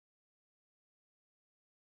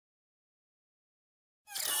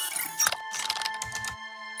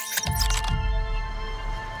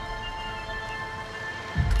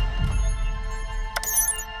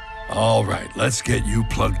All right, let's get you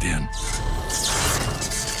plugged in.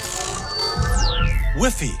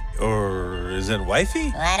 Wi-Fi, or is it wifey?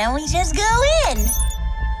 Why don't we just go in?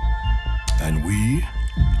 And we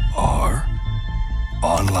are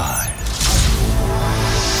online.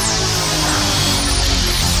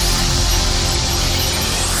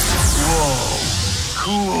 Whoa,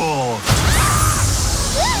 cool.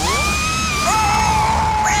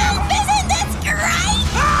 Ralph, isn't this great?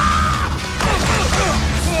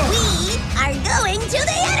 We are going to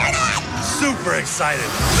the internet! Super excited.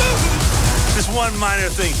 Just one minor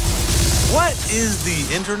thing. What is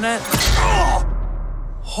the internet? Oh,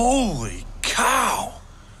 holy cow.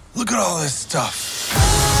 Look at all this stuff.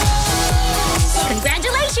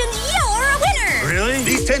 Congratulations, you're a winner! Really?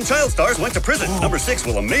 These 10 child stars went to prison. Number 6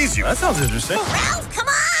 will amaze you. That sounds interesting. Ralph, come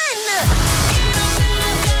on!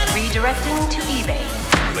 Redirecting to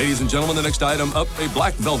eBay. Ladies and gentlemen, the next item up, a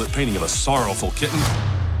black velvet painting of a sorrowful kitten.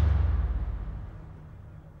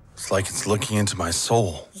 It's like it's looking into my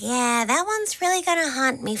soul. Yeah, that one's really gonna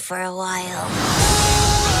haunt me for a while.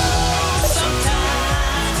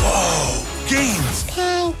 Whoa, games.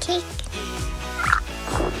 Pancake.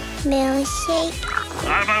 Milkshake.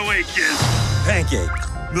 Out of my way, kids. Pancake.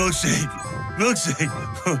 Milkshake. Milkshake.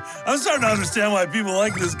 I'm starting to understand why people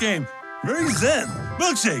like this game. Very zen.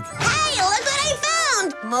 Milkshake. Hey, look what I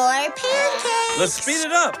found! More pancakes! Let's speed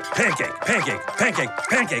it up. Pancake, pancake, pancake,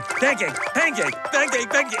 pancake, pancake, pancake, pancake,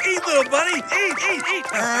 pancake. Eat, little bunny. Eat.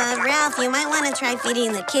 Ralph, you might want to try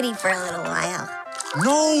feeding the kitty for a little while.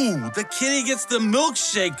 No, the kitty gets the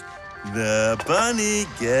milkshake. The bunny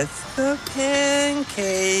gets the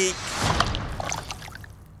pancake.